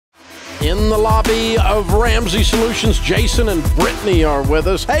In the lobby of Ramsey Solutions, Jason and Brittany are with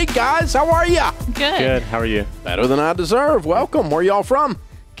us. Hey, guys, how are you? Good. Good. How are you? Better than I deserve. Welcome. Where y'all from?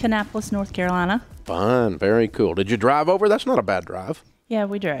 Kannapolis, North Carolina. Fun. Very cool. Did you drive over? That's not a bad drive. Yeah,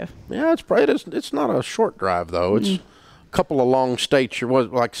 we drove. Yeah, it's not a short drive, though. It's a couple of long states.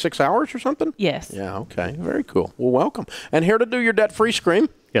 What, like 6 hours or something? Yes. Yeah, okay. Very cool. Well, welcome. And here to do your debt-free scream.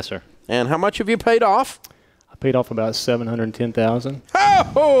 Yes, sir. And how much have you paid off? I paid off about $710,000.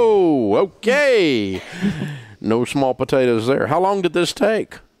 Oh, okay. No small potatoes there. How long did this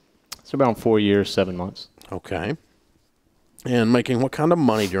take? It's about 4 years, 7 months. Okay. And making what kind of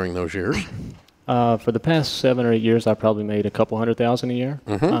money during those years? For the past 7 or 8 years, I probably made a couple $100,000 a year.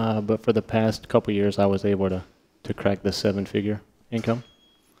 But for the past couple years, I was able to crack the 7-figure income.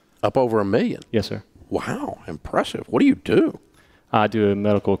 Up over $1 million? Yes, sir. Wow, impressive. What do you do? I do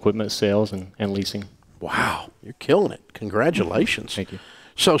medical equipment sales and leasing. Wow, you're killing it. Congratulations. Thank you.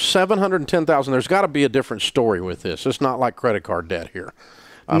 So $710,000, there's got to be a different story with this. It's not like credit card debt here,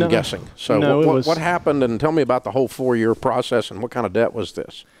 I'm guessing. So no, what happened, and tell me about the whole 4-year process, and what kind of debt was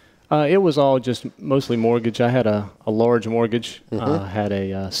this? It was all just mostly mortgage. I had a large mortgage. Had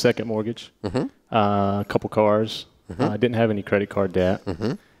a second mortgage, a couple cars. I didn't have any credit card debt.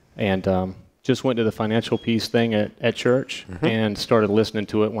 And just went to the financial peace thing at church and started listening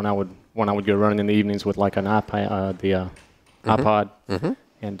to it when I would go running in the evenings with like an iPad, iPod,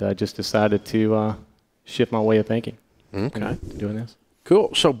 and just decided to shift my way of thinking. Okay, doing this.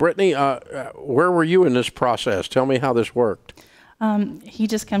 Cool. So Brittany, where were you in this process? Tell me how this worked. He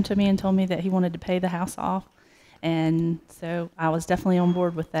just came to me and told me that he wanted to pay the house off, and so I was definitely on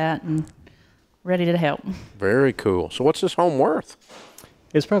board with that and ready to help. Very cool. So what's this home worth?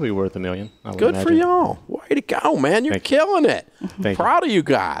 It's probably worth $1 million. Good for y'all. Way to go, man. You're killing it. Proud of you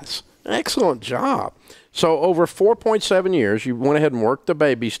guys. Excellent job. So over 4.7 years, you went ahead and worked the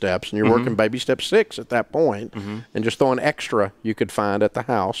baby steps, and you're working baby step 6 at that point, and just throwing extra you could find at the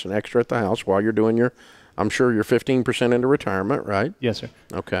house, and extra at the house while you're doing your, I'm sure you're 15% into retirement, right? Yes, sir.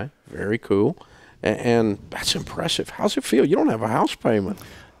 Okay. Very cool. And that's impressive. How's it feel? You don't have a house payment.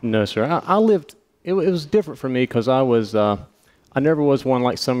 No, sir. I lived, it was different for me because I never was one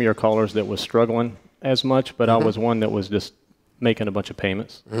like some of your callers that was struggling as much, but I was one that was just making a bunch of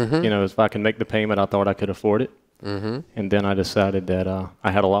payments. You know, if I can make the payment, I thought I could afford it. And then I decided that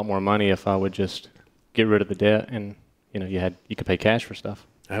I had a lot more money if I would just get rid of the debt, and you know, you could pay cash for stuff.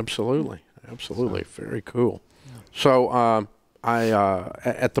 Absolutely, absolutely, very cool. So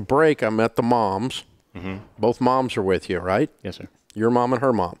at the break, I met the moms. Both moms are with you, right? Yes, sir. Your mom and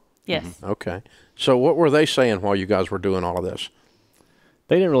her mom. Yes. Okay. So what were they saying while you guys were doing all of this?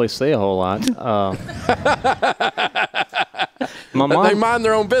 They didn't really say a whole lot. My mom, they mind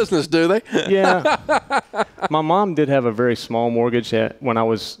their own business, do they? Yeah. My mom did have a very small mortgage when I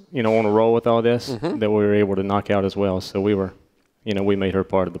was, you know, on a roll with all this that we were able to knock out as well. So we were, you know, we made her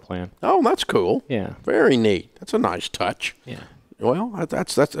part of the plan. Oh, that's cool. Yeah. Very neat. That's a nice touch. Yeah. Well,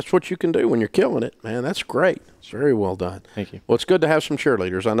 that's what you can do when you're killing it, man. That's great. It's very well done. Thank you. Well, it's good to have some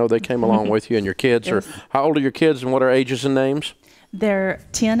cheerleaders. I know they came along with you, and your kids are, how old are your kids, and what are ages and names? They're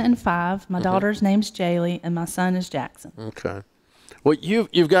 10 and 5. My daughter's name's Jaylee, and my son is Jackson. Okay. Well,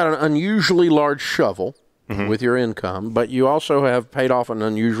 you've got an unusually large shovel with your income, but you also have paid off an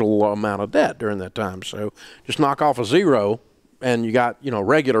unusual amount of debt during that time. So just knock off a zero, and you got, you know,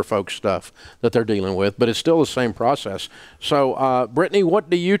 regular folks stuff that they're dealing with, but it's still the same process. So, Brittany, what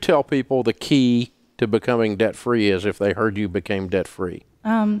do you tell people the key to becoming debt-free is if they heard you became debt-free?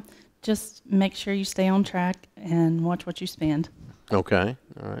 Just make sure you stay on track and watch what you spend. Okay.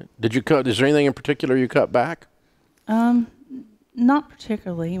 All right. Did you cut, is there anything in particular you cut back? Not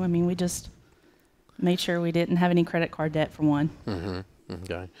particularly. I mean, we just made sure we didn't have any credit card debt for one.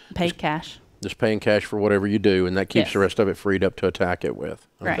 Okay. Paid cash. Just paying cash for whatever you do, and that keeps the rest of it freed up to attack it with.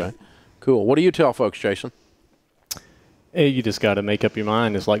 Okay. Right. Cool. What do you tell folks, Jason? Hey, you just got to make up your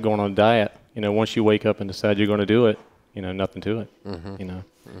mind. It's like going on a diet. You know, once you wake up and decide you're going to do it, you know, nothing to it. You know.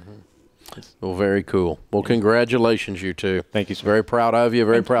 Well, very cool. Well, congratulations, you two. Thank you, sir. Very proud of you.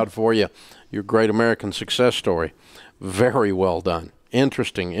 Very proud for you. Your great American success story. Very well done.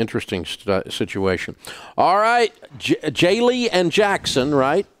 Interesting situation. All right, Jaylee and Jackson,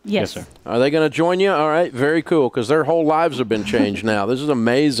 right? Yes, sir. Are they going to join you? All right, very cool, because their whole lives have been changed now. This is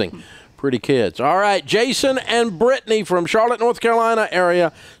amazing. Pretty kids. All right, Jason and Brittany from Charlotte, North Carolina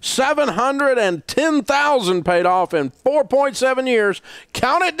area, $710,000 paid off in 4.7 years.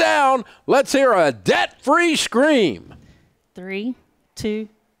 Count it down. Let's hear a debt-free scream. 3, 2,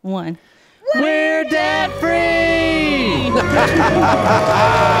 1. We're debt-free!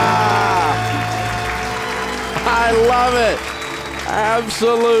 I love it.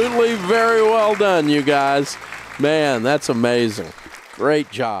 Absolutely, very well done, you guys. Man, that's amazing.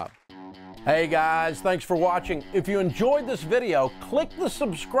 Great job. Hey guys, thanks for watching. If you enjoyed this video, click the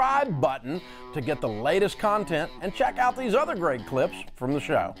subscribe button to get the latest content and check out these other great clips from the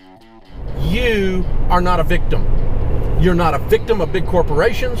show. You are not a victim. You're not a victim of big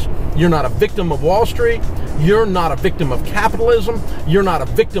corporations. You're not a victim of Wall Street. You're not a victim of capitalism. You're not a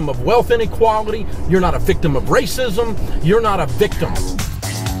victim of wealth inequality. You're not a victim of racism. You're not a victim.